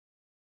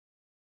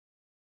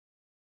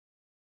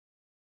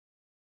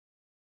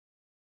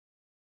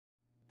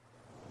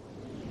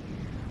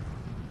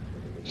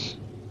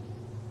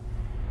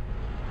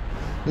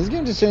This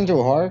game just turned into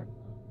a horror?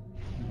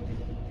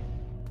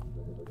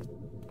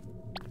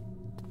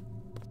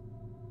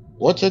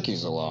 What took you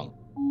so long?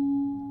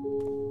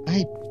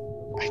 I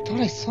thought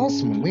I saw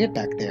someone weird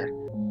back there.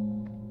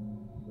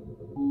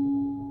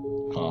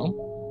 Huh?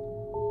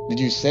 Did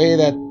you say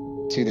that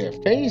to their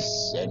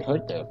face and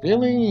hurt their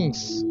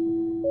feelings?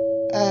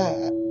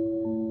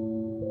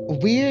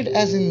 Weird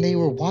as in they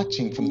were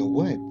watching from the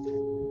woods.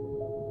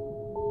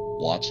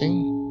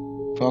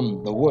 Watching?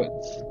 From the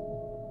woods?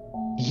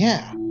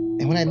 Yeah,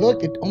 and when I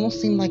looked, it almost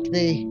seemed like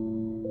they...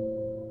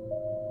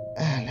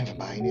 never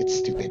mind, it's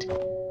stupid.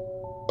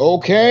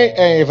 Okay,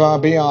 Ava,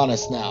 be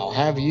honest now.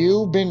 Have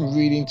you been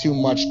reading too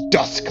much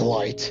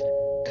Dusklight?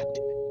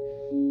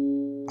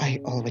 I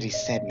already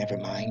said never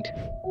mind.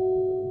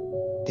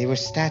 They were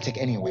static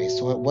anyway,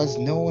 so it was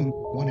no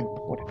one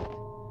important.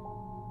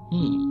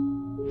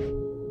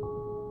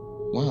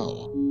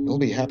 Well, you'll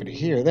be happy to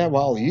hear that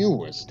while you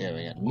were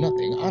staring at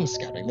nothing, I'm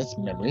scouting this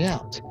memory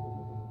out.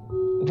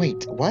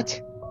 Wait,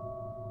 what?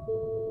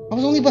 I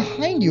was only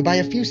behind you by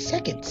a few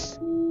seconds.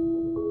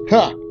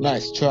 Ha!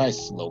 Nice try,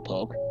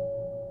 Slowpoke.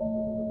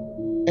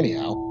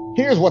 Anyhow,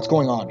 here's what's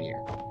going on here.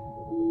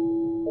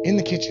 In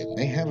the kitchen,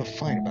 they have a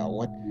fight about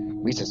what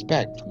we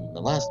suspect from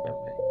the last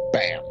memory.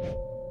 Bam!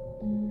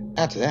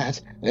 After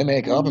that, they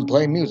make up and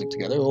play music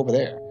together over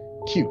there.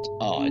 Cute,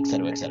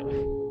 etc., etc.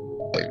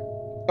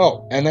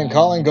 Oh, and then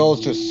Colin goes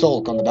to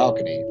sulk on the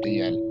balcony.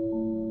 The end.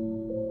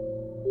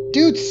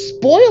 Dude,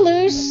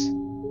 spoilers!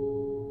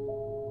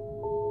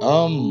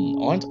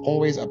 Aren't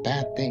always a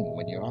bad thing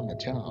when you're on the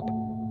job.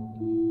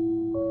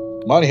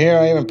 But here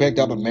I even picked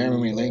up a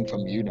memory link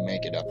from you to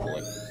make it up for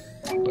it.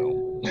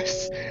 Boom.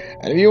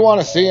 And if you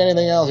want to see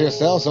anything else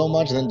yourself so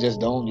much, then just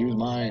don't use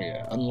my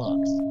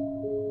unlocks.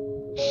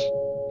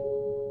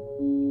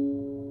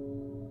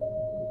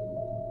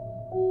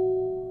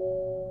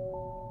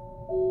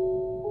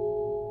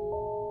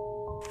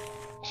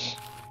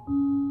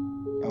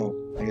 Oh,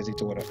 I guess he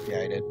took it up. Yeah,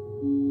 I did.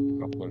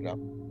 I'll pull it up.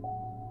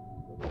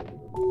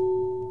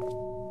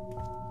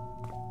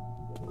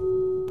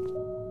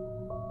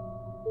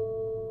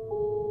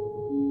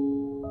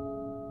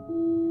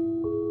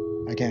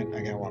 I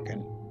can't walk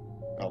in.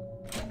 Oh.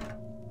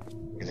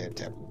 Because I had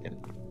to tap in.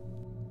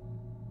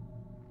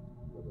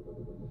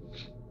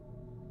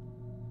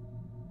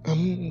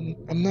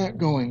 I'm not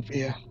going for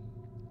you.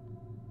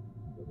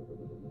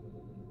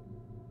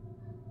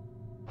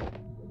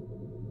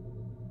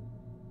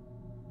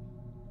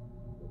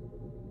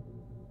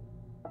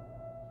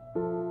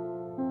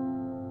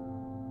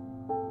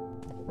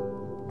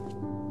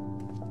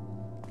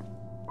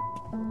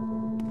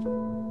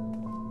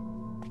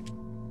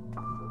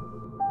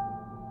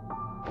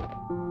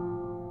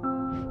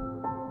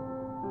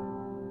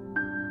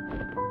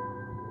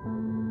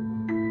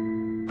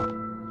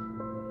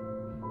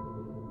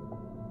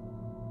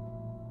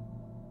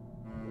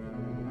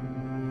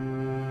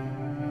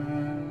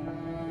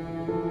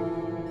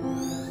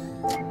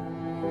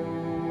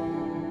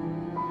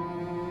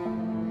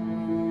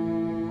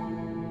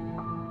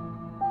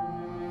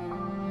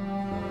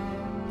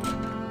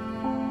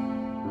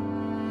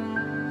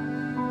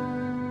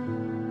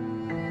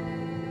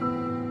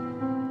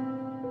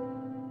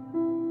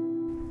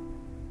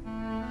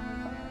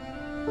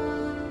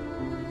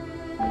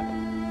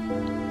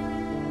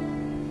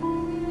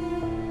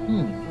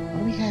 What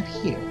do we have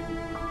here?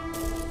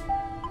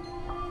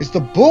 It's the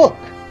book!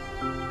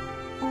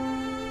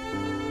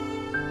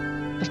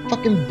 The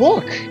fucking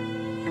book!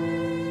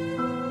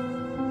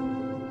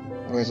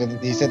 Okay, so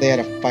he said they had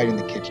a fight in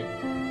the kitchen.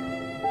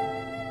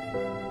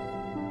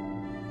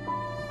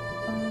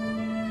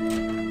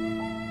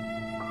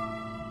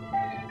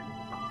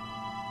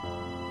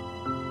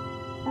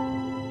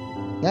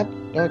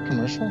 That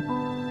commercial?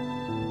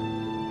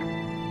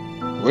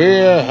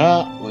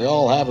 We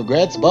all have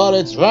regrets, but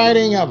it's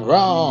righting up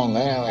wrong,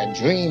 a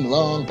dream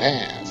long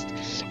past.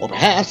 Or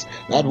perhaps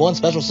that one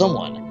special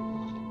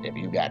someone. If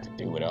you got to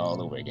do it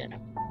all over again,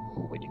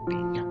 who would you be?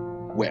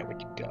 Where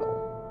would you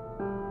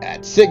go?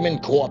 At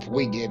Sigmund Corp,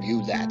 we give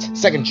you that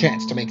second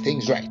chance to make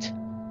things right.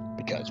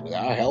 Because with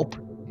our help,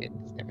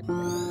 it's never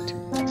too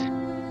late.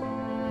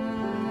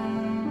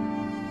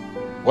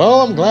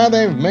 Well, I'm glad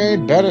they've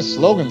made better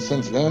slogans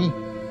since then.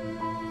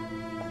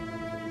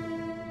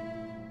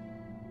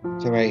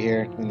 So right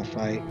here in the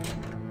fight.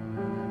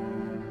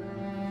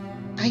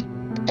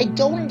 I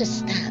don't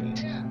understand.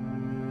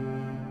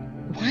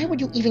 Why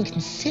would you even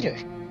consider?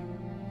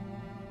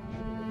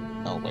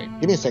 Oh wait,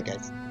 give me a sec,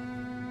 guys.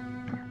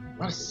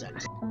 What a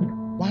sec.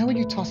 Why would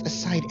you toss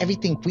aside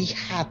everything we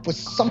have for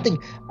something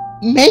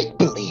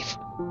make-believe?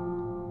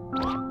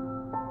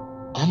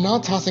 I'm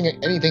not tossing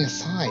anything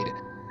aside.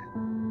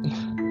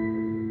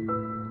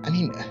 I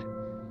mean,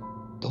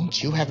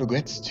 don't you have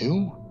regrets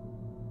too?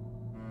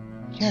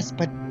 Yes,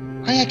 but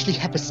I actually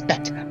have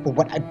respect for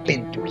what I've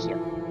been through here.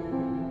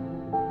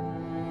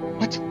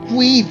 What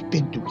we've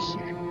been through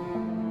here.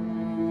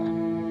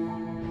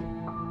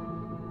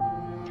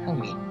 Tell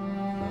me,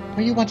 what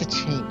do you want to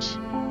change?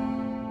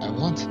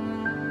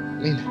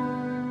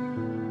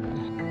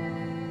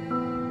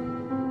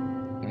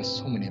 I were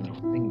so many little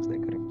things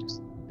that could have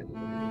just been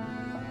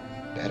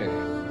better.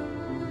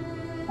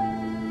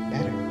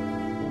 Better.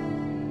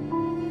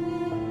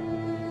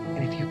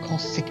 And if you call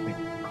Sigmund,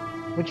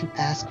 what'd you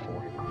ask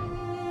for?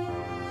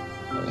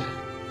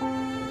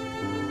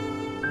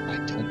 I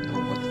don't know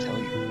what to tell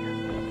you.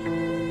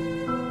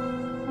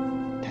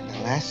 Then the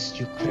last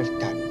you could have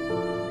done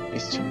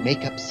is to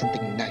make up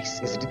something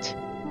nice, isn't it?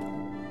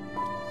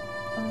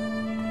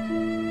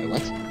 Wait,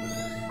 what?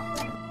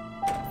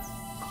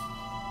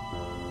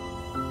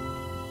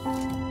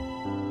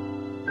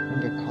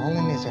 Remember,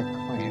 Colin is our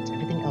client.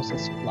 Everything else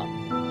is fluff.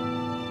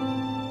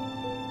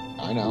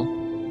 I know.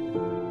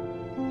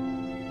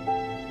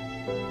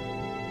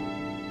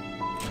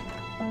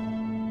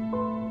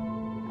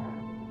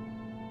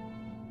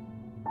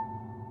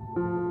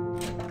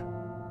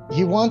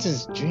 He wants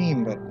his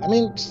dream, but I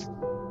mean,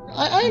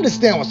 I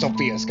understand where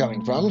Sophia's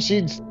coming from.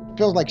 She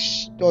feels like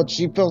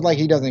she feels like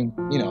he doesn't,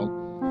 you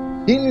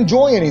know, he didn't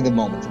enjoy any of the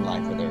moments in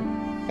life with her.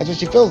 That's what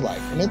she feels like,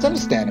 and it's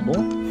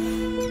understandable.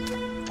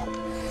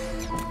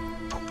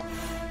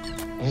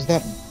 There's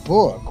that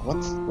book.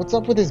 What's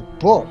up with his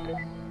book?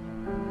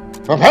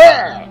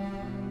 Prepare!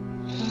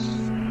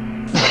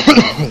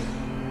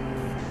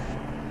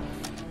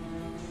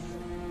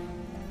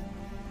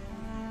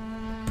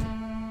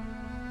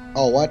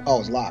 Oh, what? Oh,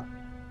 it's locked.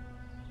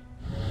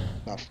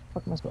 The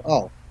fuck am I supposed?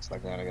 Oh, it's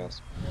like that, I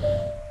guess.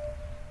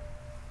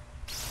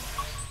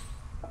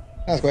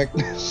 That's quick.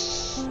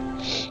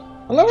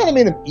 I love how they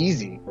made him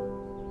easy.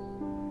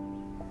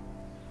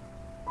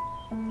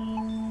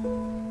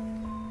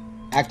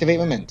 Activate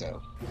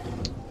memento.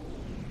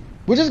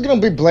 We're just gonna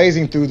be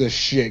blazing through this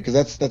shit,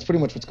 because that's pretty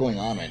much what's going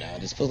on right now.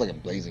 It just feels like I'm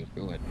blazing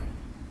through it.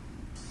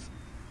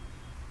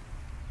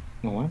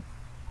 You know what?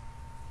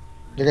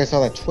 You guys saw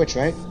that twitch,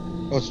 right?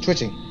 Oh, it's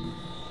twitching.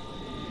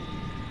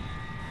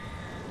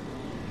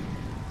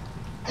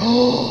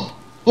 Oh,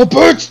 a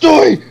bird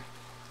story!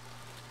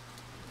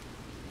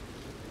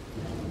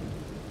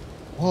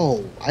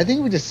 Whoa, I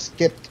think we just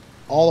skipped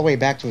all the way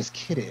back to his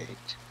kid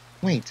age.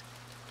 Wait,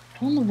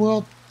 how in the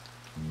world?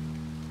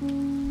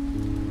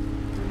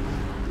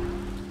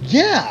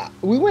 Yeah,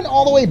 we went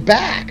all the way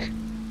back.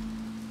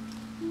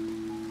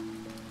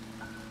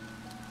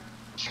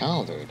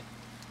 Childhood.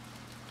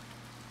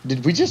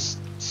 Did we just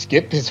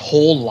skip his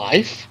whole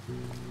life?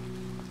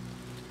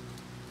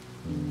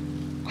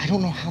 I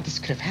don't know how this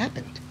could have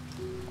happened.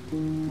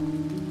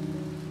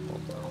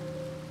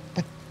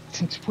 But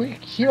since we're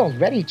here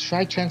already,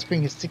 try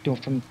transferring his signal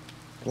from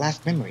the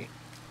last memory.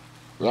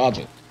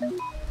 Roger.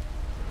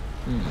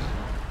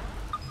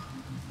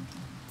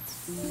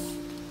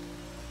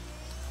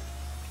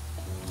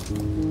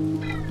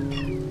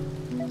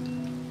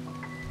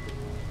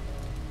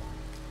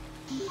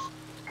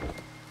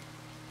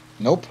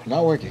 Nope,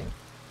 not working.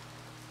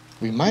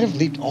 We might have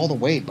leaped all the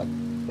way, but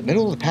the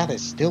middle of the path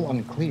is still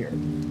unclear.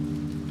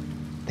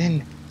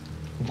 Then,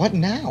 what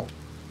now?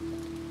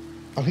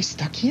 Are we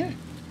stuck here?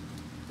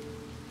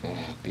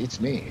 Beats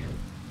me.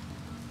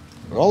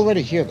 We're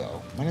already here,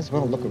 though. Might as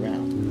well look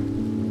around.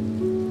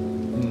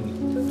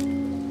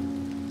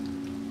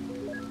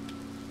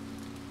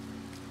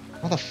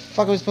 How the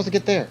fuck are we supposed to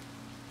get there?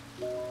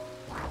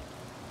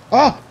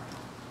 Ah!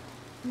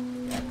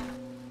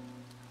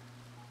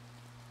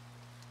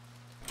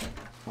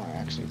 Oh,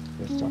 actually,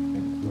 let's talk to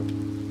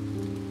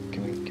him.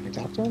 Can we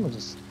talk to him or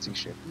just see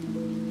shit?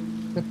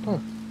 The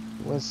book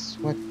was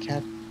what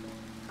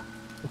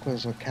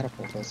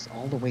catapulted us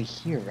all the way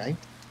here, right?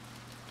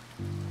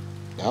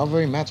 Now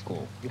very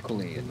magical,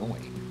 equally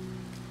annoying.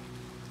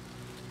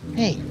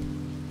 Hey!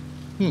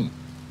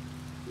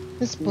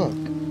 This book,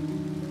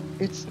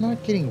 it's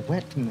not getting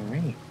wet from the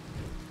rain.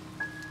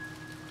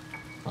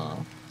 Huh.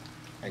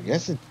 I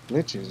guess it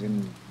glitches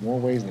in more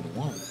ways than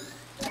one.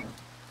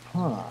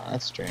 Huh,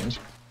 that's strange.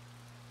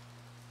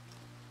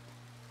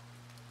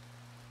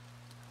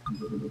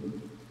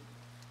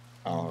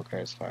 Oh, okay,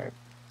 it's 5.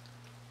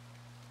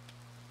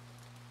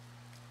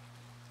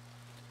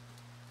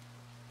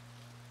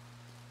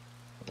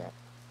 What's that?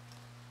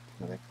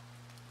 Nothing.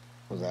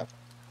 What's that?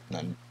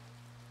 None.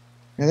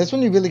 Yeah, that's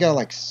when you really gotta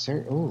like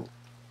search. Ooh.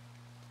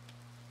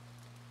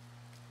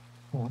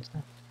 Oh, what's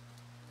that?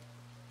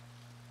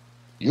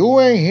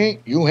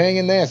 You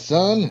hanging there,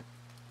 son?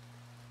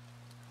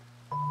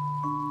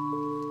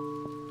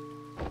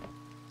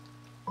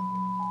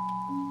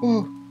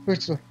 Oh,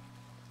 where's the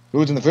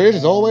food's in the fridge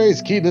as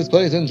always. Keep this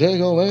place in check,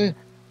 away.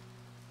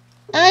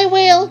 I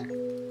will.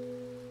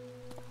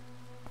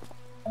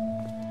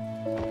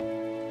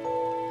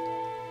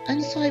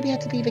 I'm sorry we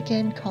had to leave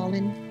again,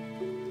 Colin.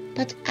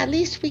 But at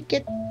least we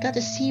got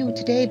to see you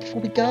today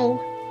before we go.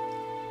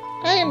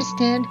 I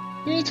understand.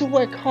 You need to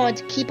work hard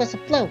to keep us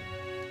afloat.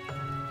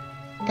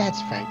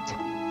 That's right.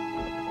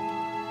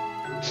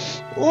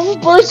 Oh,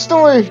 bird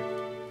story!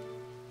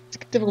 It's a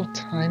difficult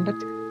time, but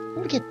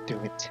we'll get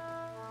through it.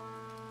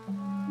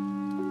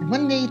 And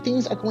one day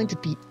things are going to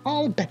be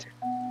all better.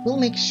 We'll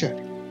make sure.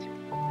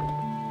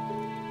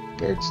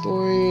 Bird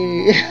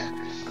story.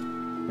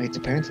 Wait, the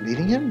parents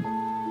leaving him?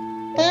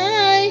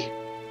 Bye!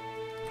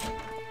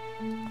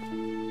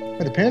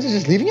 Are the parents are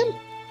just leaving him?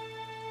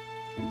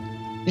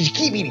 You should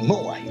keep eating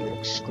more, you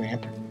little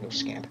scamp. Little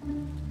scamp.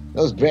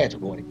 Those breads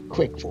were going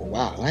quick for a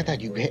while. I thought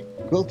you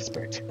hit growth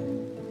spurt.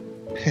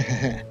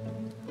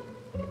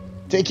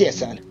 Take care,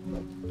 son.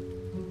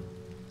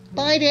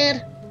 Bye,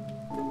 Dad.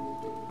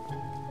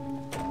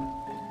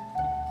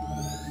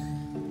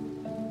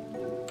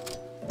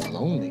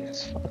 Lonely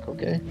as fuck,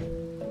 okay?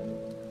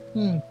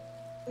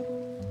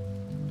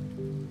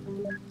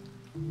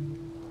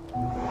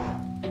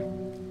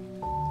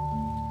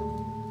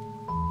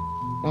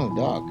 Oh,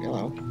 dog,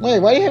 hello. Wait,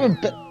 why do you have a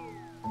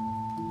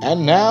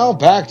And now,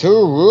 back to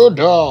Rude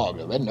Dog.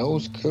 The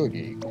red-nosed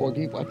Corgi.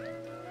 Corgi, what?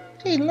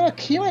 Hey,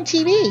 look, you're on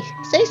TV.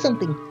 Say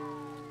something.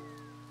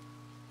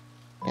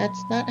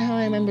 That's not how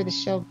I remember the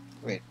show.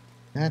 Wait,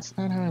 that's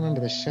not how I remember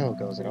the show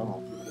goes at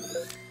all.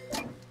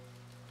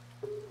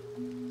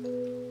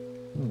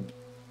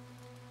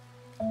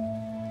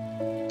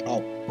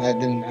 Oh, that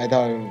didn't. I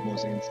thought it was more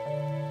sense.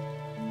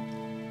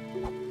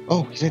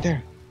 Oh, he's right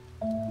there.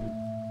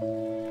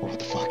 Oh, what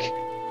the fuck?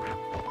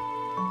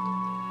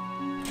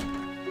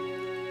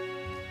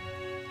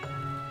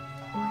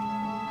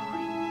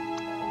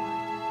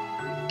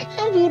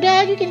 Come, Rude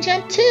Dog, you can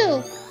jump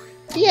too.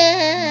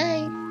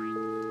 Yay!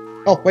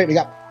 Oh, wait, we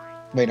got.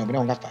 Wait, no, we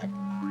don't got 5.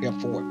 We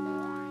got 4.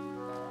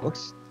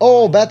 Books?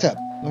 Oh, bathtub.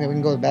 Okay, we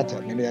can go to the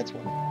bathtub. Maybe that's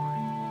one.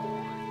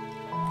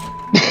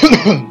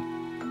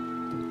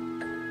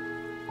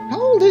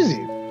 How old is he?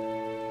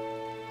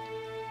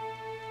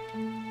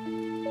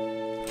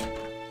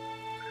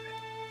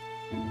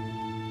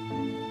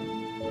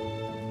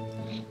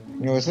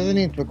 You know, it says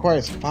it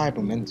requires 5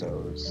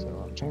 mementos, so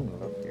I'm trying to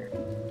look here.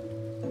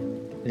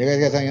 You guys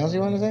got something else you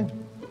want to say?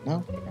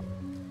 No?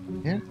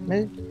 Yeah,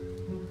 maybe?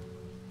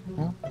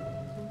 No?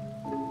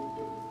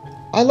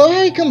 I love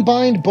how he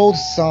combined both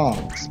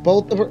songs.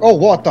 Both of her. Oh,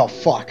 what the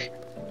fuck?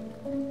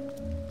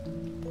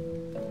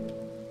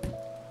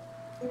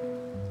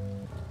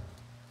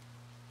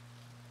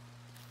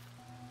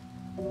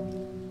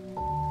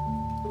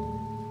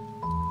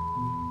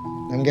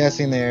 I'm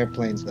guessing the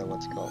airplane's though,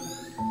 what's it called?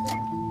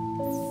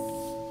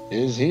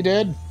 Is he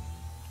dead?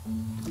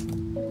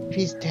 If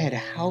he's dead,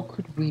 how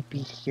could we be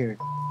here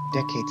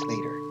decades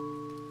later?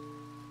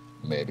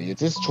 Maybe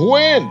it's his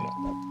twin!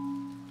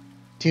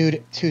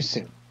 Dude, too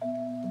soon.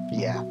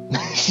 Yeah.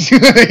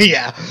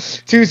 Yeah.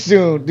 Too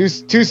soon.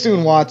 Too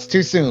soon, Watts.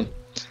 Too soon.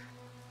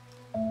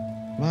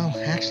 Well,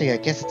 actually, I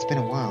guess it's been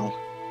a while.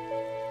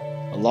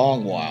 A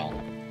long while.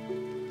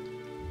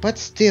 But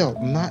still,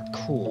 not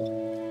cool.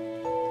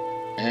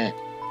 Eh.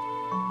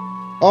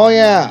 Oh,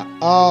 yeah.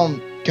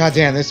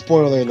 Goddamn, there's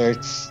spoiler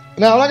alerts.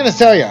 No, I'm not gonna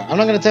tell ya. I'm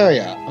not gonna tell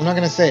ya. I'm not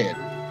gonna say it.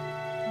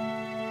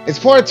 It's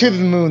Portal to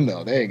the Moon,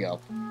 though. There you go.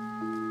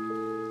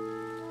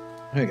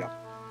 There you go.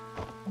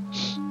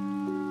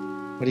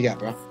 What do you got,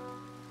 bro?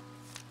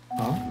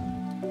 Huh?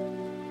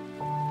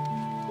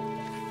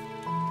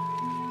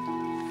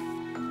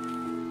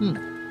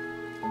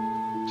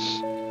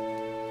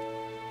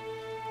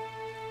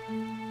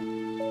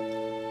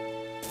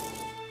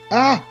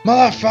 Ah,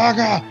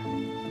 motherfucker!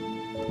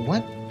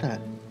 What the?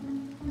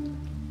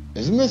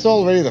 Isn't this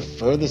already the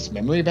furthest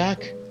memory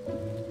back?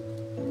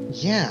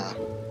 Yeah.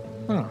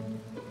 Huh.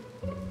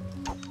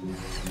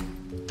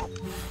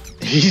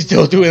 He's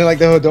still doing like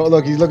the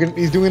look.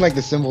 He's doing like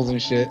the symbols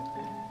and shit.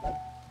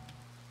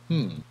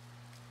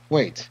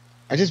 Wait.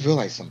 I just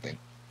realized something.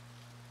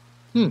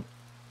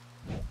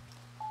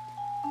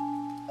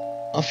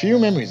 A few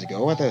memories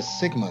ago at the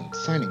Sigmund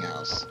signing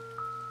house.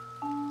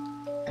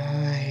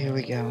 Here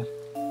we go.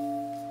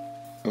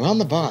 Ron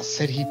the boss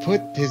said he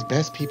put his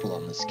best people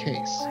on this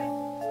case.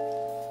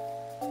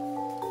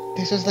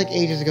 This was like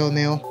ages ago,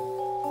 Neil.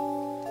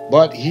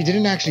 But he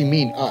didn't actually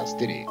mean us,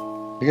 did he?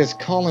 Because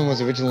Colin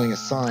was originally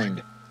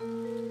assigned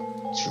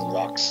to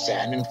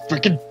Roxanne and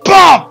freaking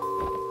Bob!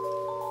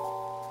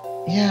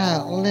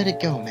 Yeah, let it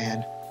go,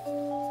 man.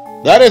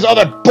 That is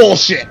other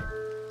bullshit!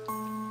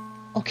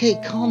 Okay,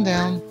 calm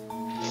down.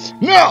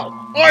 No!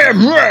 I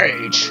am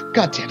rage!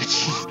 God damn it.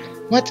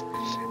 What?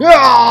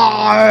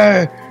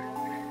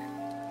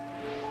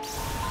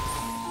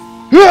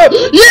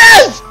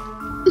 Yes!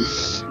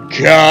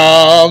 Kamehame!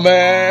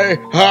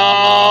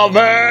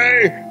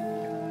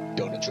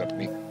 Don't interrupt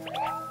me.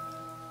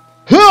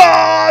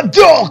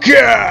 Hadouken!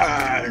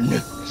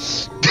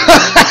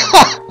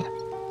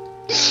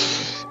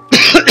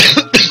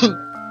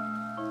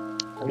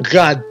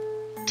 God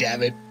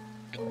damn it.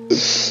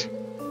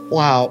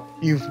 Wow,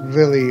 you've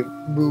really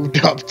moved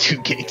up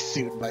 2K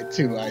soon by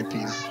 2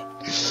 IPs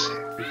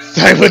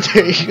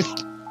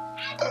simultaneously.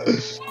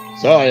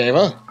 Sorry,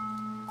 Ava.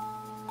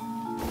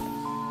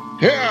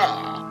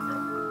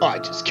 Yeah, I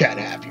just can't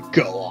have you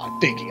go on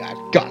thinking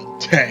I've gotten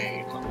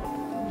tame.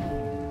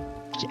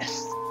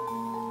 Yes.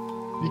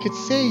 You could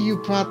say you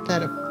brought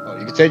that up. Oh,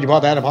 you could say you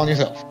brought that upon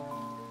yourself.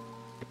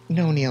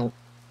 No, Neil,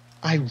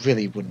 I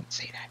really wouldn't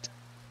say that.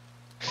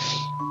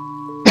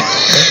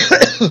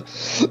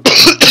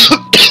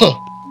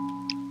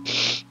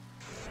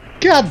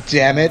 God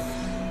damn it.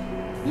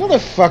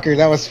 Motherfucker,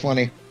 that was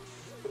funny.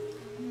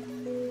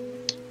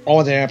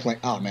 Oh, the airplane.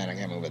 Oh man, I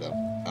can't move it though.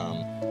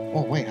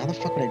 Oh wait, how the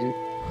fuck would I do?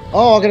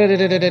 Oh, I got it.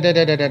 No, I got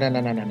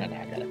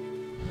it.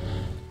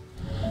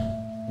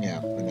 Yeah,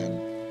 and then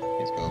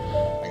just go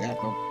like that.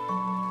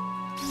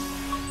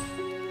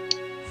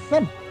 No.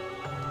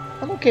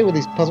 I'm okay with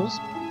these puzzles.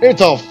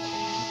 It's a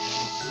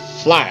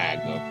flag.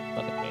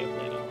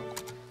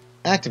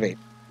 Activate.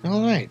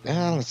 All right.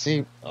 Let's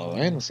see. All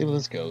right. Let's see where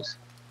this goes.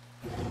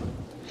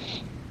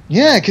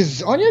 Yeah,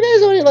 cause aren't you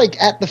guys already like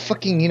at the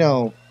fucking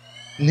near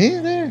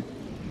there?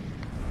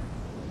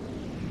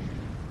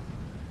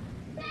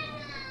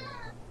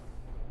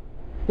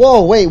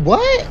 Whoa! Wait,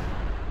 what?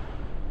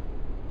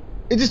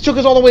 It just took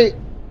us all the way.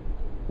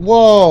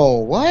 Whoa!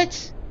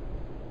 What?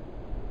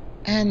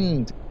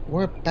 And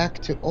we're back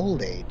to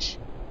old age.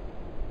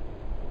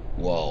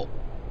 Whoa.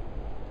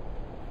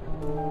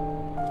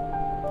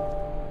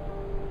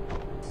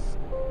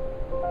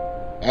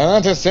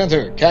 Atlanta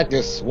Center,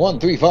 Cactus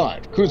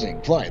 135,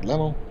 cruising, flight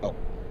level. Oh.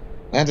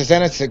 Atlanta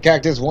Center,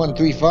 Cactus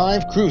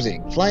 135,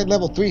 cruising, flight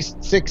level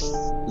 360.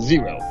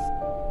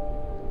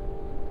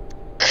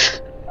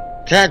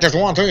 Cactus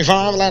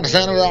 135, Atlanta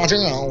Center, Roger.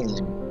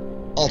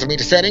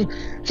 Altimeter setting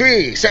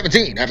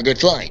 317. Have a good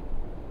flight.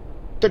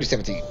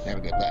 3017. Have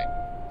a good flight.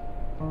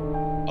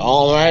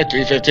 All right,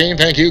 315.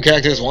 Thank you,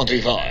 Cactus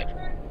 135.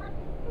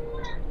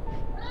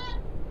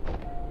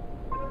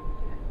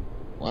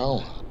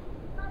 Well,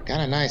 got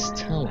a nice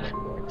tone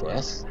going for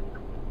us.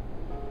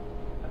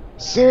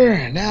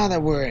 Sir, now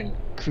that we're in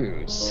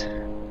cruise,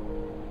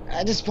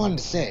 I just wanted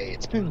to say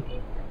it's been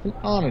an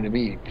honor to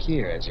be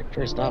here as your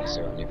first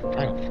officer on your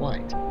final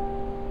flight.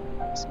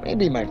 This may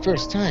be my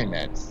first time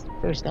as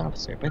first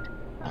officer, but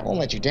I won't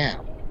let you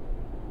down.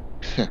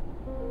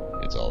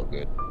 It's all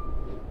good.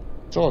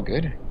 It's all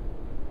good.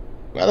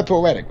 Rather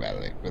poetic,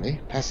 really.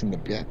 Passing the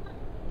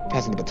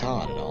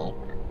baton and all.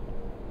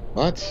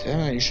 But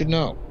you should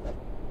know.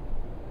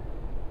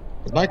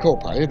 As my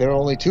co-pilot, there are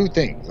only two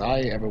things I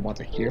ever want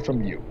to hear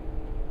from you.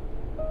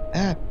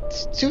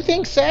 Two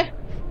things, sir?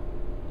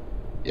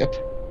 Yep.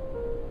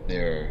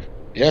 They're,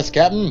 yes,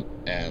 Captain,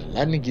 and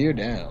landing gear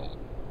down.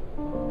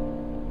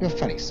 You're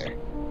funny, sir.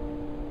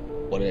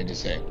 What did I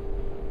just say?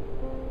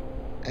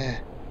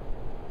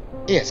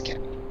 Yes,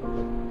 Captain.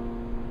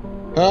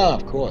 Ah,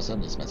 of course,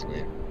 I'm just messing with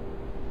you.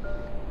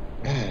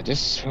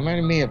 Just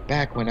reminded me of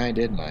back when I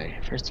did my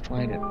first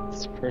flight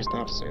as first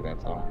officer,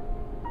 that's all.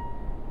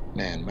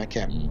 Man, my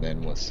captain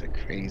then was a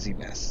crazy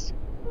mess.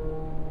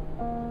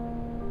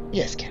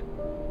 Yes, Captain.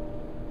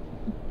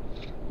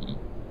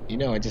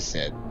 I just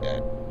said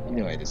that.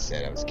 I just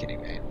said I was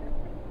kidding, man.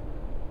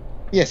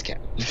 Yes,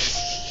 Captain.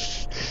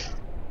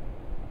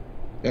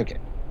 Okay.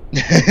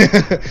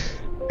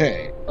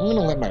 Hey, I'm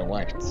gonna let my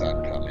wife and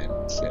son come in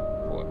and sit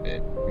for a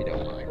bit, if you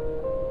don't mind.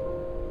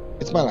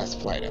 It's my last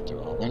flight after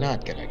all. They're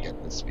not gonna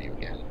get this view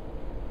again.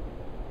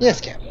 Yes,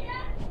 Captain.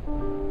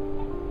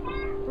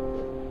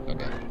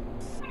 Okay.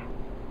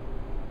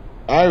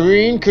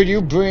 Irene, could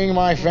you bring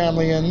my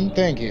family in?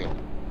 Thank you.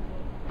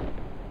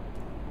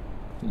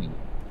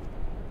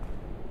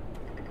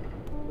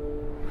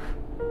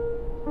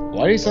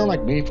 Why do you sound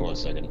like me for a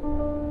second?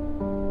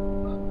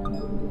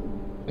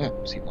 Yeah,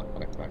 see one.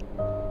 Okay, fine.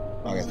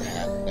 Oh, I got the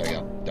hat. There we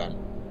go. Done.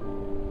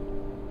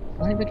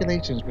 Flight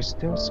regulations were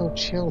still so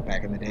chill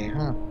back in the day,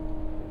 huh?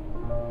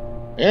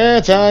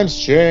 Yeah, times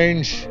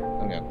change.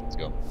 Okay, let's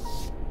go.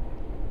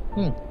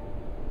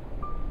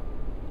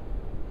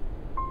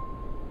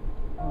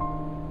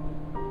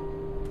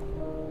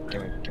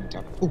 Can we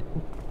talk? Ooh.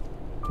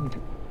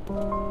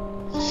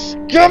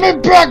 Get me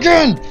back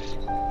in!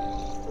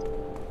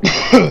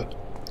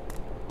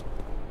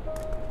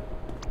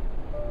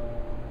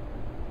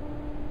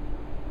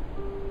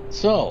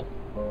 So,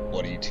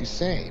 what do you two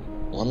say?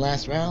 One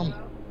last round?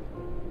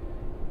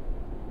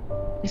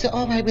 Is it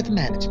alright with the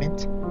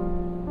management?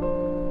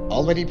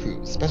 Already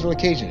approved. Special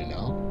occasion, you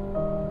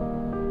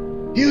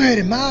know. You heard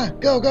it, Ma!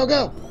 Go, go,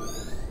 go!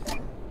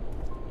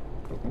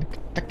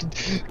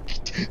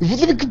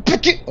 Let me go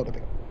back in! Oh, there we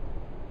go.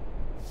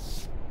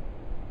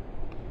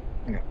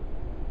 Okay.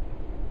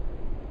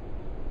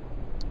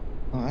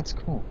 Oh, that's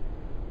cool.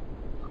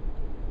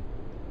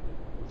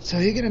 So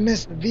you're gonna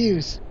miss the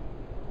views.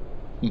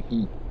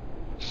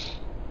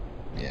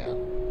 Yeah.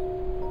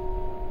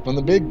 From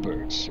the big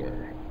bird,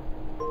 sure.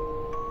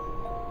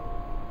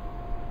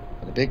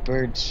 From the big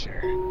bird,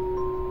 sure.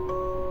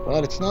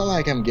 But it's not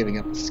like I'm giving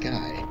up the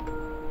sky.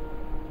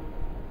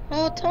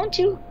 Oh, don't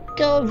you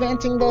go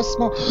renting those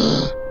small...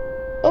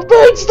 A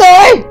bird's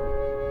die!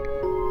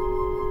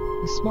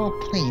 The small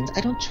planes,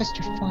 I don't trust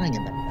you flying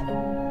in them.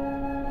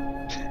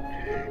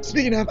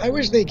 Speaking of, I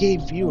wish they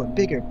gave you a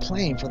bigger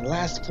plane for the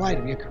last flight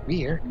of your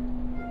career.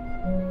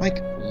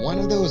 Like one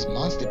of those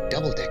monster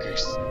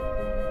double-deckers.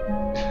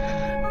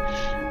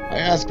 I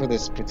asked for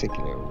this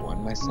particular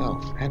one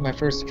myself. I had my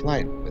first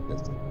flight with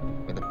a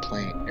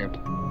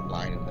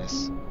airplane in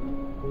this.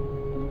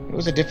 It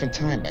was a different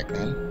time back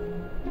then.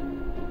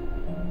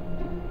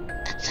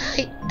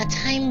 A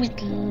time with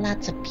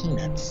lots of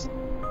peanuts.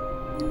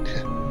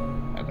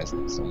 I miss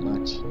them so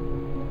much.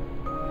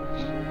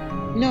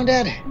 You know,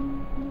 Dad,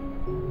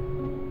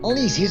 All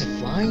these years of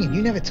flying and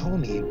you never told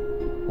me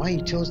why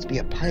you chose to be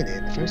a pilot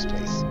in the first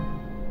place.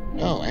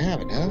 Oh, I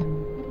haven't, huh?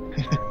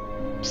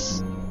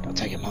 Psst, don't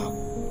tell your mom.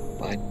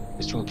 But it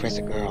was to impress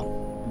a girl.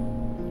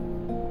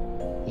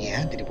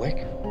 Yeah, did it work?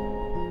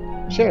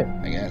 Sure,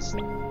 I guess.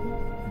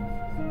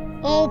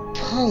 Oh,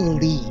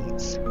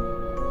 please.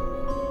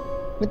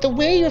 With the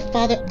way your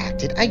father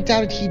acted, I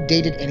doubted he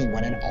dated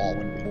anyone at all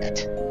when we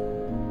met.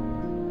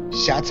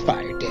 Shots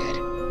fired, Dad.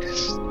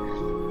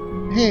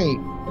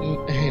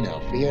 Hey now,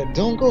 Fia,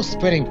 don't go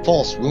spreading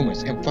false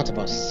rumors in front of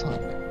our son.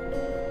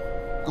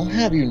 I'll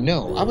have you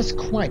know, I was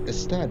quite the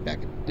stud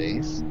back in the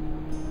days.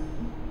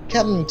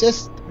 Captain,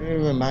 just a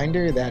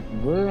reminder that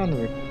we're on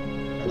the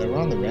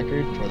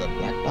record for the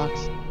black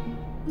box.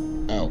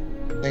 Oh,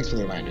 thanks for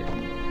the reminder.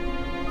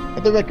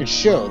 Let the record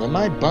show that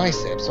my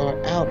biceps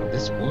are out of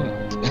this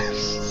world.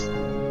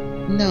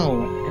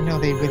 No,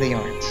 they really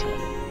aren't.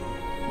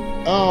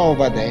 Oh,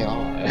 but they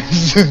are.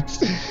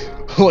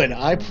 When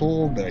I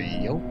pulled the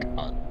yoke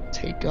on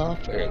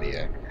takeoff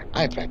earlier,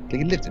 I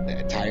practically lifted the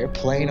entire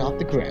plane off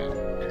the ground.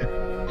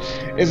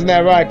 Isn't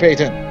that right,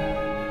 Peyton?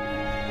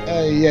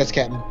 Yes,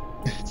 Captain.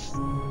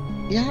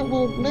 Yeah,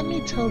 well, let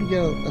me tell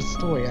you a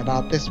story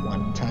about this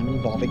one time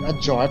involving a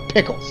jar of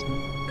pickles.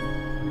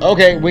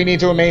 Okay, we need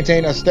to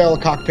maintain a sterile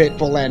cockpit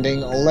for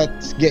landing.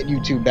 Let's get you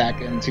two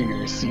back into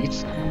your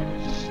seats.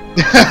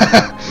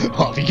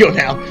 Off you go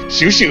now.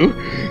 Shoo shoo.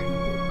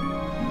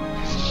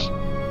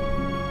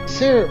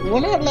 Sir, we're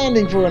not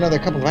landing for another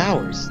couple of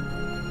hours.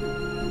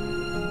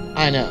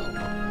 I know.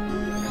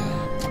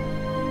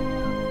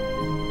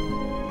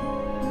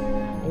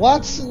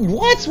 What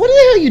the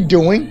hell are you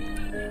doing?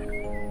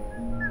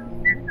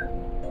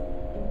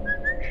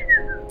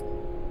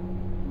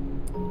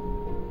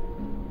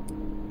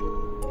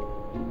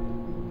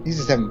 He's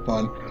just having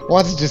fun.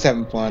 Watts is just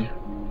having fun.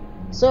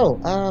 So,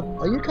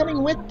 are you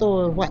coming with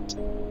or what?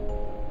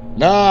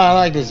 No, I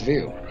like this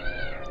view.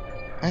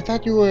 I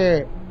thought you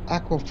were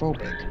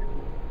aquaphobic.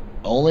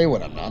 Only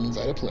when I'm not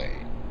inside a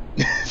plane.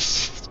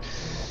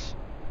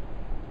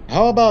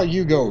 How about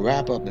you go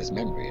wrap up this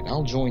memory and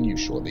I'll join you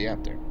shortly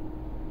after.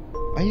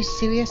 Are you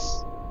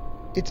serious?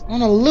 It's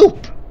on a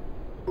loop!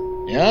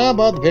 Yeah,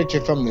 but the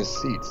picture from this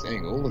seat's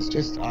angle is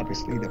just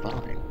obviously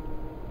divine.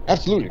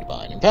 Absolutely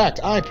divine. In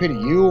fact, I pity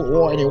you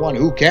or anyone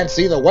who can't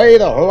see the way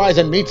the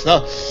horizon meets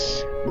the...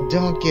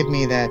 Don't give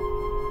me that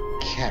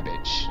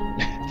cabbage.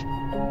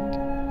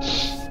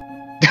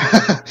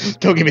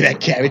 Don't give me that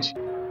cabbage.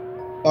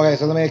 Okay,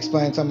 so let me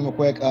explain something real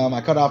quick.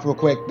 I cut off real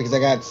quick because I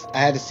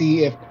had to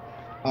see if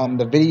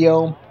the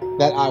video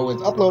that I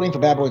was uploading for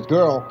Bad Boys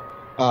Girl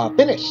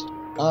finished.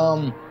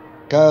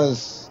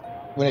 Because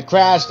when it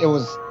crashed, it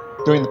was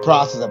during the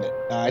process of it.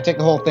 I checked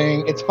the whole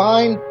thing. It's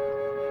fine.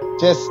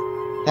 Just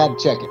had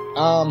to check it.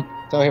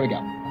 So here we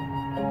go.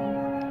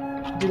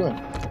 What are you doing?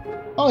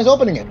 Oh, he's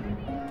opening it.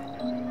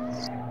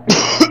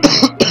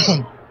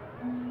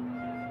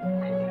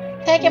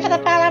 Thank you for the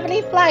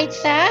lovely flight,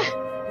 sir.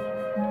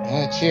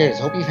 Cheers.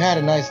 Hope you've had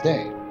a nice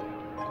day.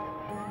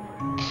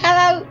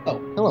 Hello. Oh,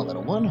 hello,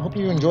 little one. Hope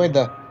you enjoyed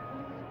the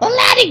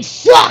landing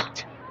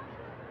sucked!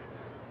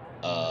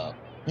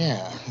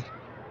 Yeah.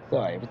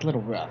 Sorry, it was a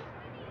little rough.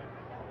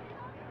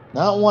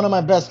 Not one of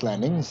my best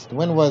landings. The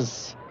wind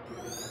was...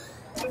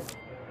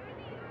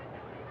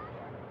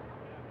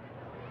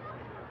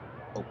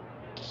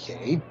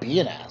 Okay,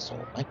 be an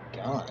asshole. My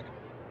god.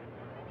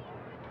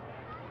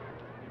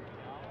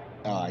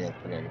 Oh, I guess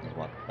I can just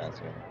walk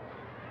faster.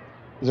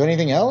 Is there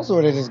anything else,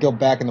 or did it just go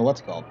back into what's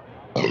it called?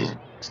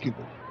 Excuse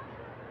me.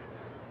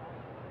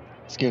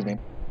 Excuse me.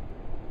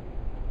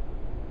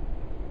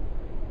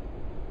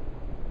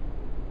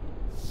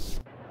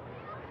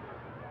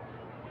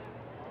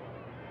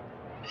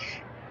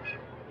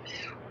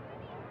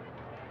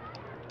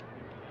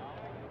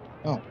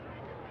 Oh.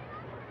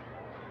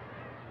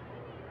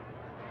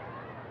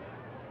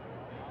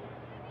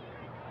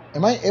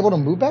 Am I able to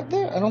move back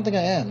there? I don't think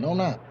I am. No, I'm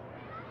not.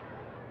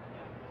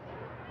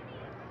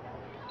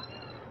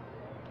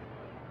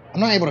 I'm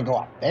not able to go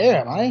up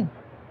there, am I?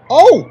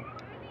 Oh!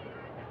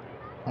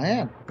 I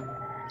am.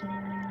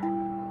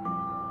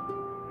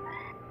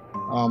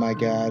 Oh my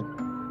god.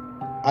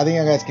 I think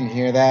you guys can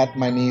hear that.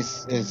 My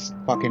niece is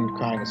fucking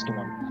crying a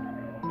storm.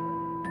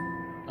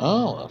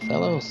 Oh, a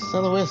fellow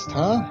soloist,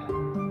 huh?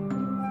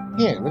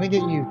 Here, let me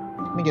get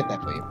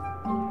that for you.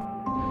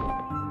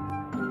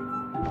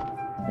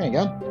 There you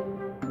go.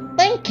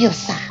 Thank you,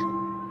 sir.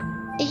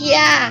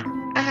 Yeah,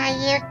 are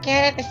you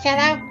good at the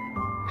cello?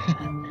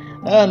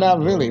 Not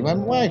really. My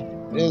wife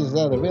is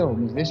the real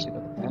musician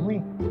of the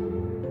family.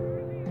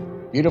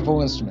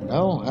 Beautiful instrument,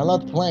 though. I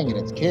loved playing it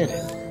as a kid.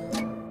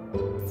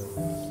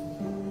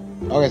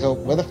 Okay, so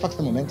where the fuck's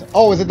the momentum?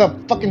 Oh, is it the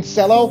fucking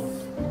cello?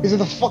 Is it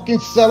the fucking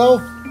cello?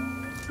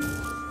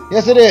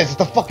 Yes, it is. It's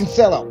the fucking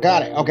cello.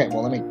 Got it. Okay,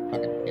 well, let me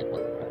fucking get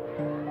one.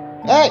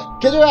 Hey,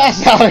 get your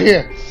ass out of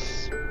here.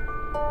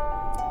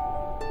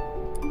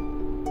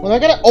 Well, I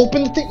gotta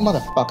open the thing,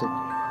 motherfucker.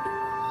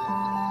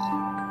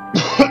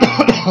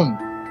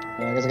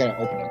 Well, I guess I gotta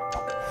open it.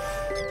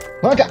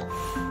 Okay.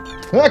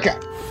 Okay.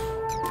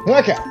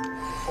 Okay.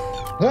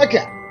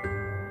 Okay.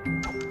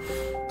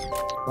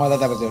 Oh, I thought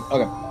that was it.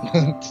 Okay.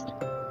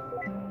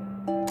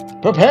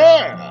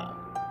 Prepare!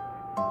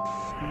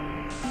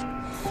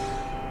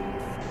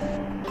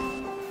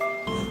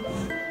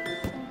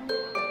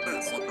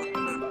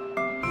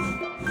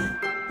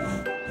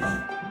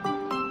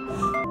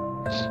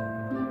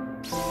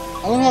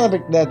 I don't know how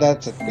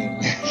that's a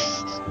thing.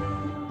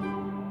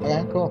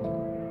 Okay, cool.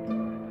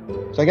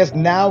 So I guess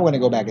now we're gonna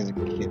go back as a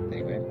kid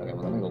thing, right? Okay,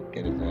 well, let me go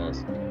get his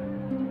ass.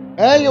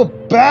 Hey, you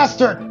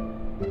bastard!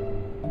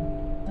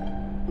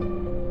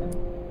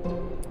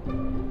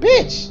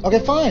 Bitch! Okay,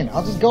 fine.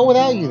 I'll just go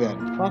without you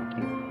then. Fuck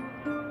you.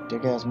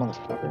 Dick-ass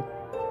motherfucker.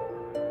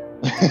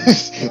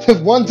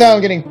 There's one time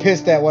I'm getting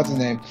pissed at what's his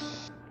name.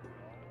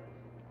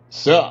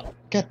 Sup?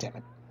 God damn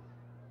it.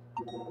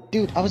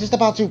 Dude, I was just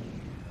about to...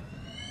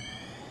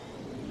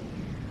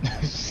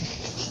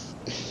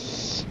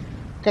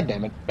 God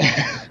damn it.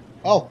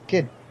 Oh,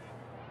 kid.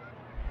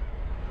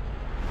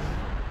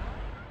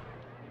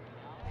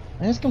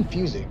 That's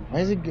confusing. Why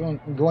is it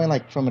going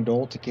like from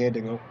adult to kid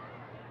to go?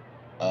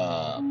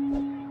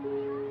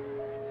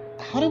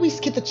 How do we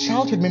skip the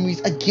childhood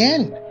memories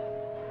again?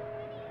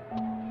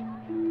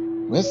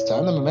 This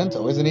time the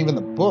memento isn't even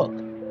the book.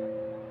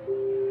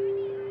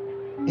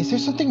 Is there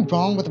something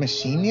wrong with the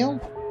machine, Neil?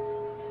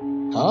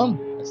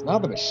 It's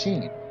not the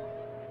machine.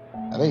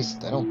 At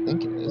least I don't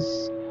think it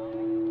is.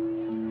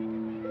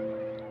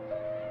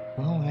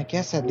 Well, I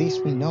guess at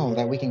least we know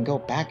that we can go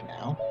back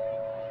now.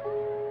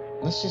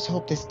 Let's just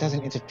hope this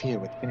doesn't interfere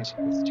with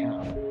finishing this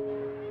job.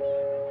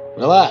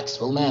 Relax,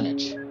 we'll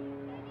manage.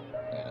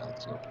 Yeah,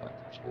 let's go find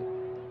the shit.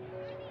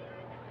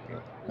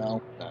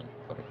 No, done.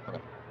 Okay.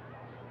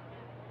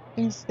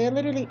 Is there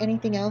literally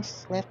anything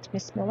else left,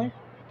 Miss Miller?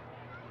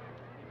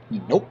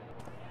 Nope.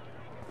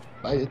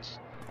 Bye, bitch.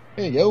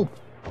 Hey, yo.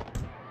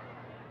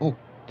 Oh,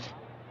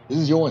 this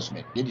is your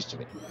instrument. Get used to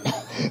it.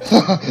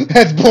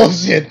 That's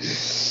bullshit.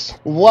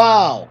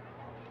 Wow.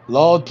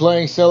 Loved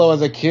playing cello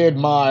as a kid,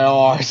 my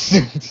arse.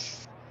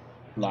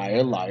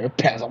 Liar,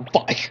 pass on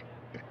fire.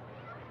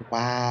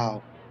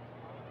 Wow.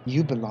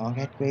 You belong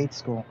at grade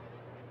school.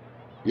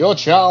 Your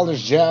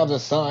childish jabs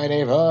aside,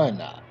 Ava,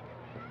 and an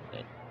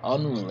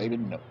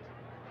unrelated note.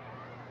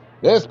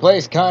 This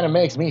place kind of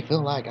makes me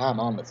feel like I'm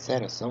on the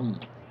set of some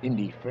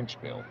indie French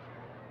film.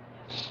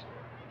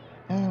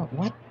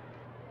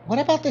 What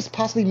about this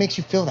possibly makes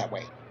you feel that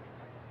way?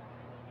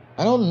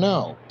 I don't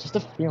know, just a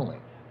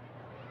feeling.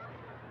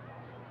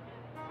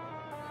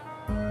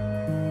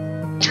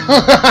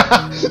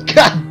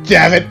 God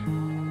damn it!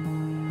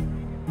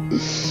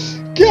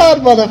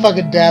 God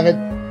motherfucking damn it!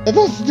 That's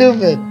so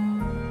stupid!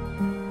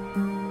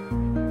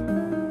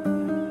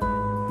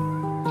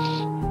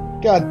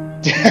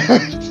 God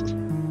damn it!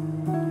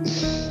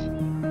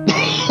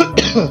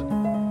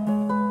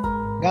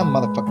 God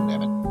motherfucking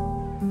damn it.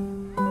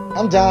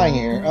 I'm dying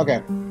here.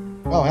 Okay.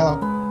 Oh, hello.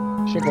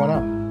 Shit going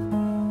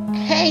on.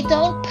 Hey,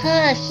 don't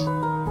push!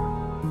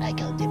 I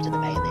go dip to the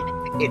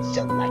violin. It's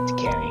so light to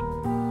carry.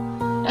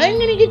 I'm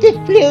gonna get the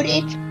flute.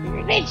 It's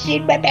rich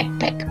in my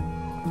backpack.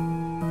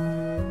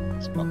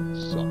 This fucking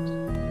sucks.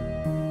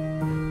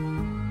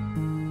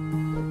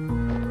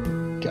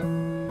 God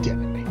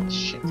damn it, I hate this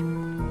shit.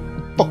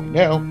 Fuck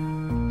now.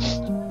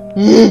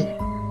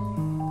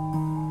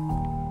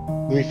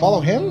 Do we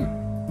follow him?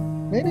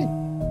 Maybe.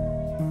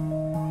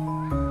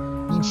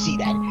 You see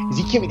that? Is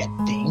he carrying that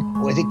thing,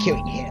 or is it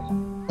carrying him?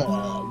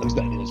 Looks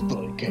like there's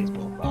floating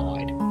caseball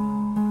behind.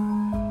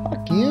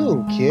 Fuck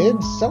you,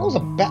 kid. Cello's a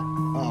bat.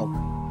 Oh.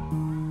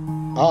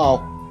 Uh-oh.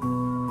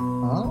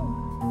 Huh?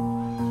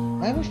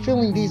 I have a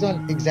feeling these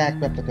aren't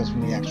exact replicas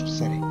from the actual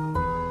setting.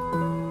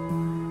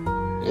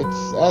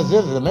 It's as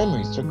if the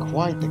memories took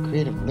quite the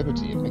creative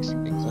liberty in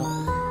mixing things up.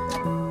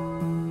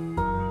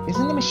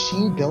 Isn't the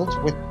machine built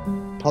with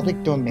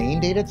public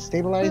domain data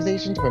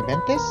stabilization to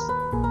prevent this?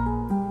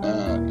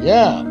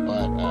 Yeah,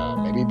 but,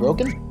 maybe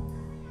broken?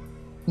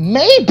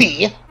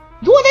 Maybe?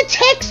 You're the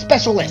tech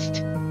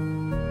specialist!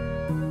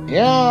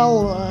 Yeah,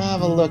 I'll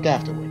have a look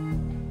afterward.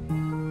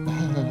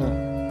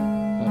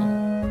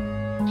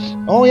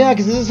 Oh yeah,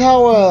 because this is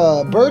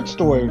how Bird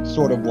Story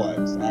sort of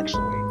was,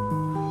 actually.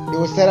 It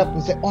was set up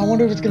and said, oh, I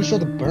wonder if it's going to show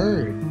the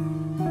bird.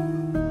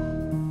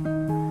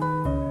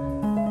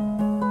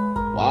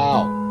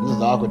 Wow, this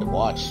is awkward to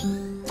watch.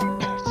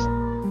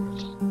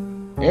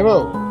 Hey,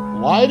 bro,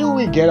 why do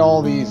we get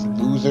all these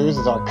losers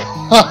as our...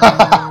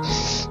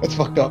 That's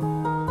fucked up.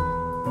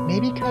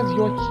 Maybe because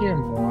you're here,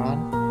 moron.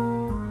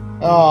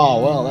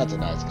 Oh, well, that's a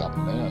nice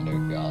compliment under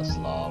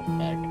Goslav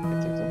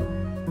magnetism.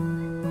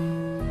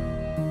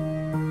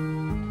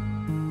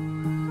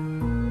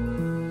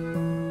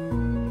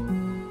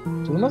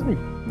 So there must be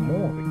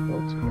more we go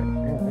to here.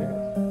 Yeah, there is.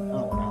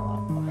 Oh, we're not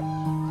allowed.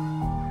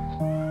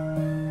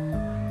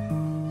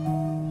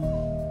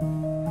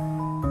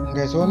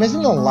 Okay. Okay, so we're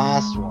missing the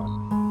last one.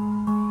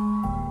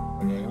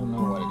 Okay, I don't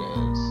know what it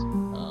is.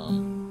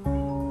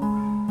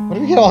 What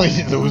do we get all these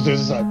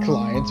losers as our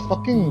clients?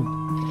 Fucking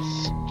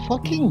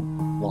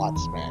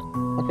Watts, man.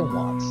 Fucking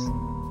Watts.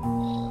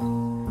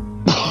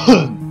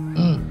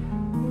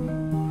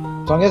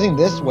 So So I'm guessing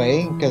this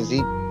way, because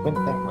he went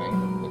that way.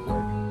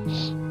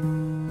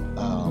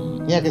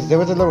 Yeah, because there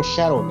was a little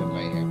shadow of him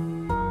right here.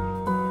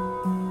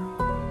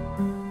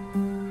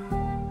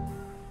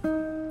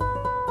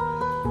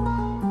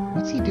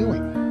 What's he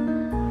doing?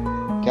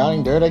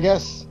 Counting dirt, I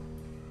guess?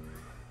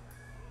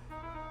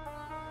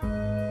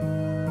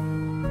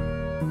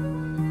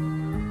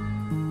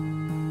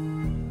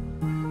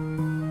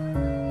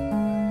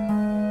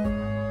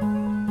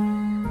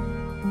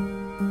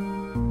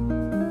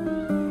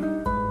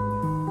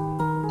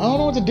 I don't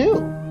know what to do.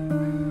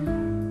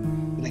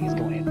 I think he's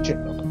going in. Shit.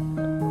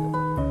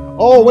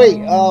 Oh wait,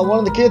 one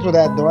of the kids with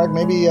that dark.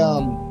 Maybe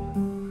Oh,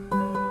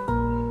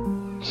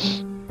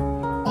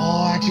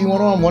 actually, you know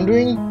what I'm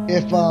wondering?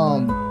 If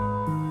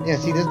yeah,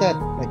 see, there's that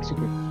like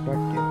super dark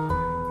kid.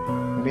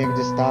 Maybe I could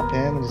just stop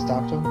him and just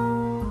talk to him.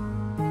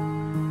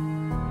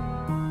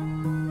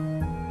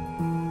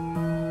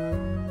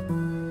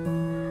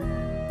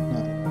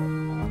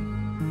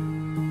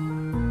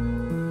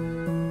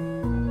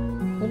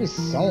 Maybe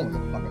someone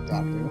can fucking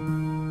talk to him.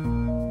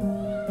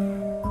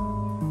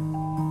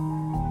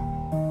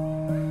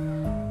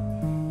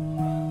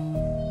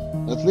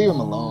 Let's leave him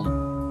alone.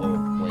 Oh,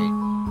 wait.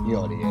 He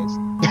already is.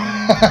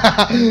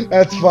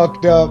 That's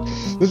fucked up.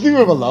 Let's leave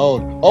him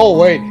alone. Oh,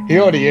 wait. He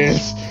already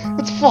is.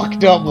 That's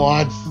fucked up,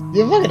 Watts.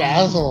 You're a fucking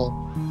asshole.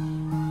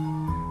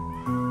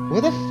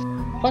 What the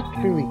fuck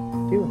do we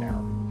do now?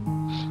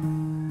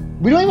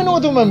 We don't even know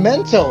what the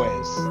memento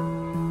is.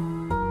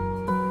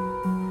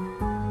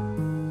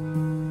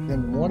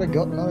 Then more to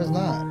go? No, there's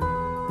not.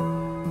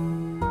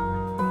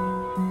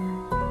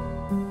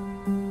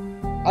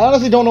 I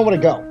honestly don't know where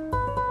to go.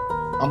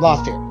 I'm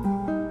lost here.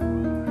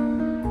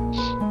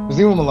 Just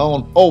leave him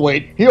alone. Oh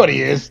wait, he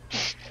already is.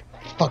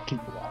 Fucking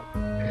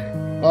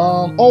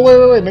God. Oh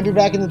wait. Maybe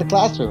back into the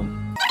classroom.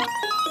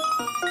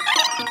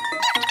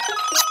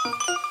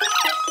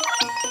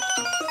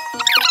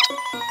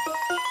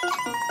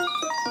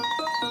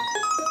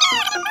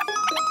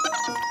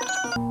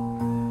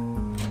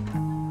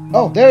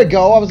 Oh, there we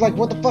go. I was like,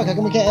 what the fuck? How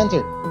come we can't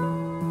enter?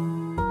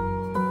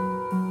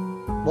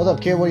 What's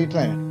up, kid? What are you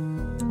playing?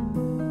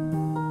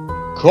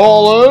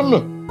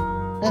 Colin!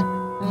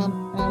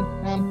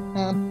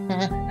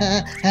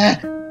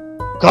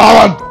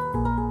 Colin!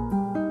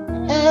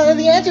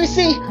 The answer is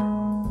C.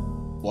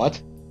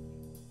 What?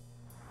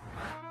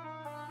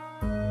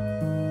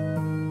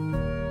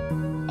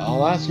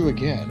 I'll ask you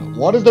again.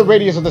 What is the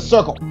radius of the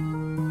circle?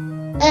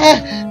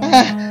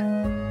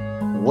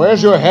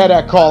 Where's your head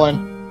at,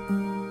 Colin?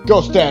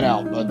 Go stand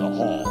out in the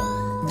hall.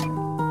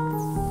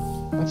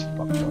 That's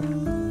fucked up.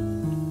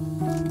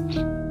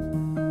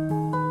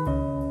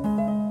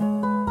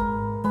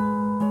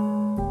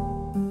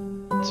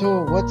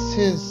 So, what's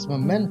his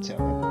memento?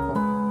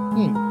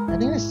 I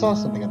think I saw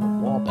something on the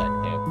wall back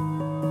there.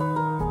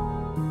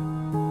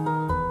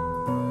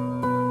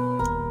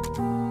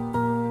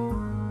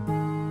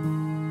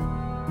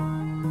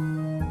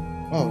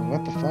 Oh,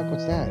 what the fuck?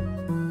 What's that?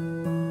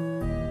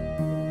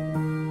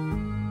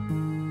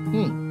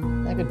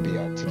 That could be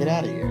our ticket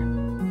out of here.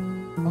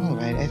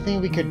 Alright, I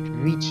think we could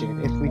reach it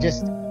if we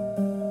just...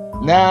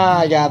 Nah,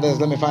 I got this.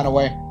 Let me find a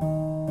way.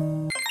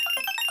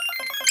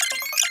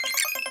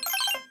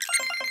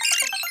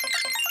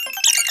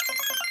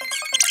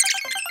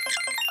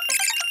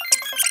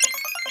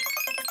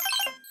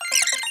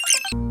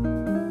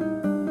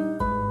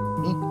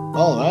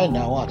 Alright,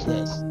 now watch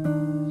this.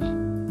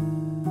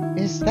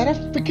 Is that a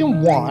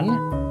freaking wand?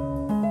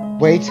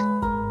 Wait,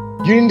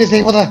 you didn't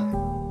disable the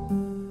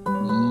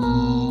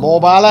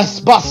mobiles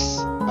bus.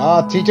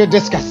 Teacher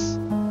discuss.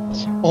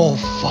 Oh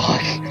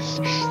fuck.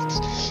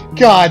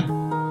 God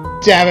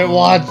damn it,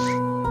 Watts.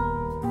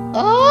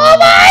 Oh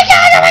my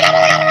god, oh my god, oh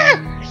my god, oh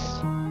my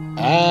god.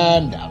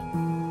 And now.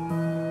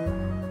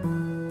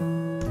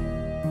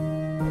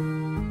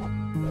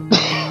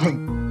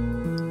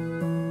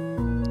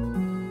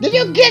 Did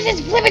you get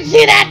this flippin'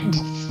 see that?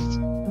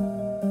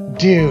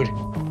 Dude.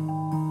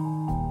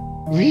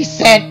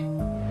 Reset.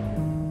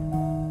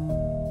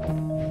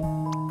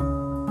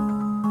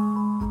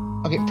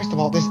 Okay, first of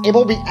all,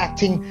 disable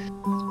reactive,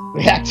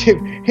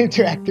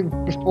 interactive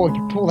before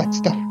you pull that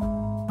stuff.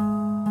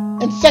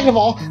 And second of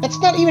all, that's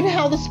not even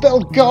how the spell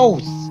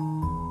goes.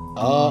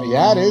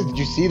 Yeah it is. Did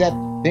you see that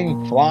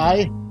thing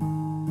fly?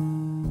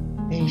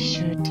 They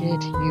sure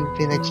did, you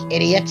village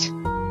idiot.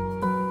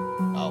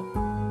 Oh.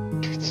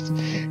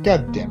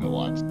 God damn it,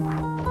 Watts.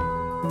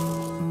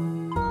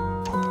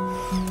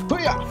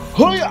 Hooyah!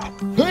 Hooyah!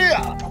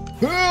 Hooyah!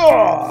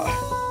 Hooyah!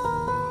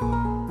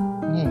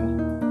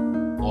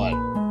 What?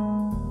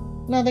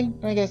 Nothing.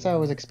 I guess I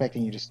was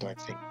expecting you to start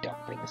saying dumb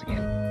things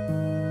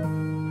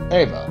again.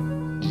 Ava,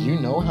 do you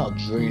know how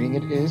draining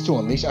it is to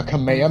unleash a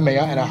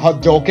Kamehameha and a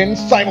Hadouken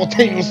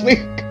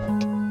simultaneously?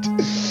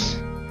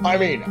 I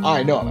mean,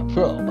 I know I'm a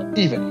pro, but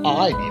even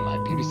I need my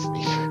beauty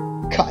sleep.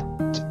 God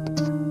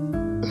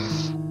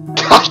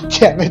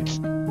damn it!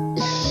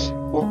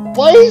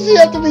 Why does he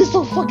have to be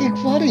so fucking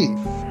funny?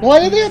 Why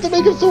did they have to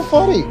make him so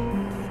funny?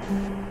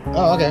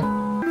 Oh, okay.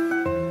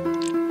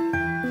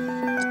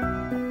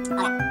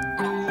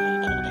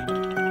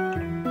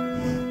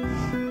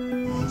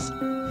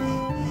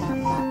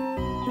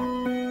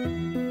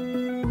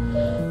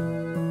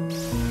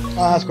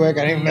 that's quick.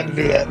 I didn't even meant to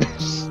do that.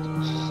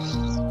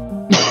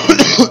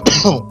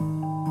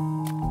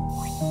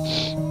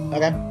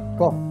 Okay,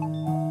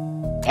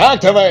 cool.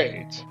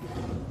 Activate!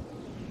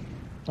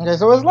 Okay,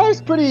 so his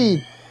life's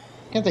pretty...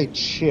 can't say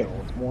chill.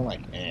 It's more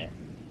like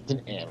It's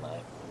an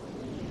life.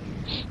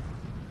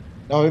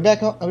 Oh, are we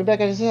back? Are we back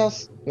at his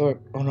house? Or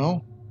oh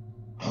no,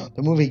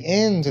 they're moving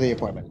into the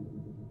apartment.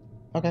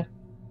 Okay.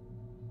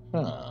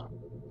 Huh.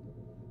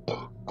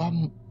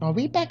 Are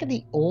we back in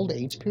the old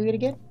age period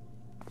again?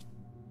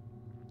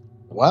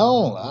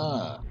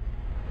 Well,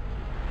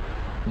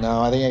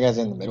 no, I think I guys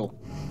in the middle.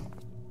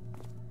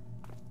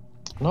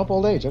 Nope,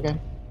 old age. Okay.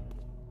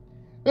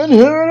 And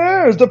here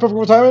it is, the perfect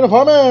retirement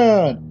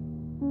apartment.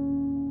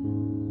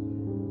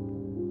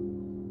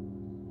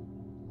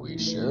 We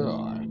sure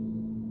are.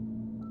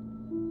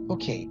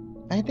 Okay,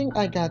 I think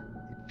I got it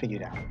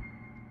figured out.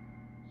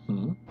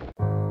 Hmm.